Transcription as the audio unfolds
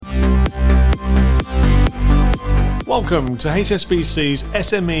Welcome to HSBC's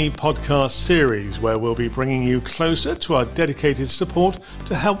SME podcast series, where we'll be bringing you closer to our dedicated support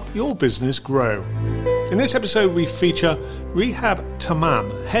to help your business grow. In this episode, we feature Rehab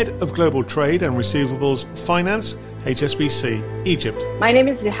Tamam, Head of Global Trade and Receivables Finance, HSBC Egypt. My name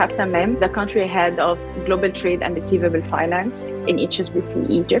is Rehab Tamam, the Country Head of Global Trade and Receivable Finance in HSBC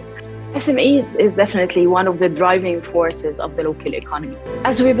Egypt. SMEs is definitely one of the driving forces of the local economy.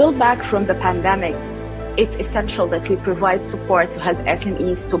 As we build back from the pandemic, it's essential that we provide support to help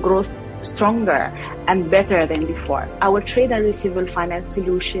SMEs to grow stronger and better than before. Our trade and receivable finance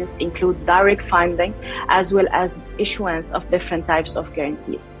solutions include direct funding as well as issuance of different types of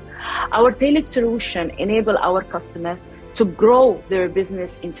guarantees. Our tailored solution enable our customers to grow their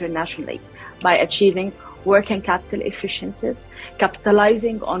business internationally by achieving working capital efficiencies,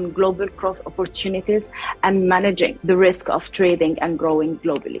 capitalizing on global growth opportunities, and managing the risk of trading and growing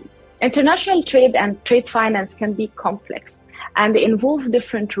globally. International trade and trade finance can be complex and involve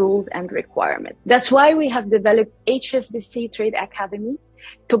different rules and requirements. That's why we have developed HSBC Trade Academy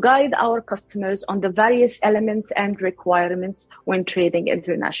to guide our customers on the various elements and requirements when trading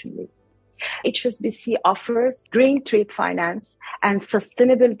internationally. HSBC offers green trade finance and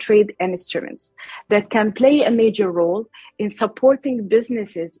sustainable trade instruments that can play a major role in supporting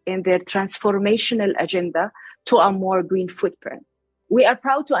businesses in their transformational agenda to a more green footprint. We are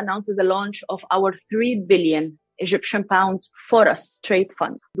proud to announce the launch of our 3 billion Egyptian pounds Forest Trade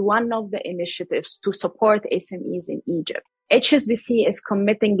Fund, one of the initiatives to support SMEs in Egypt. HSBC is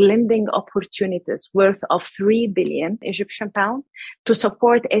committing lending opportunities worth of 3 billion Egyptian pounds to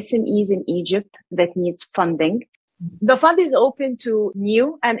support SMEs in Egypt that needs funding. The fund is open to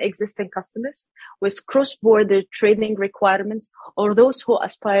new and existing customers with cross-border trading requirements or those who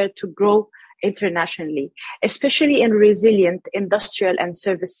aspire to grow internationally, especially in resilient industrial and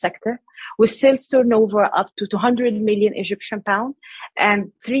service sector, with sales turnover up to 200 million Egyptian pounds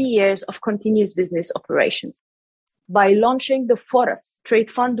and 3 years of continuous business operations. By launching the Forest Trade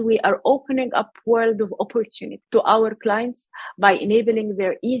Fund, we are opening up world of opportunity to our clients by enabling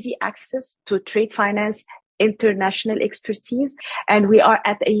their easy access to trade finance, international expertise, and we are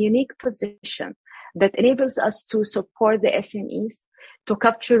at a unique position that enables us to support the SMEs to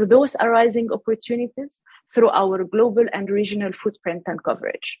capture those arising opportunities through our global and regional footprint and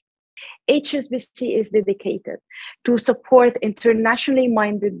coverage. HSBC is dedicated to support internationally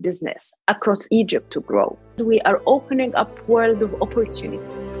minded business across Egypt to grow. We are opening up world of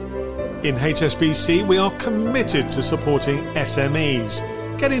opportunities. In HSBC, we are committed to supporting SMEs.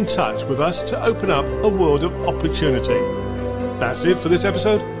 Get in touch with us to open up a world of opportunity. That's it for this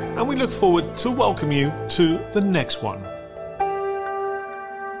episode, and we look forward to welcome you to the next one.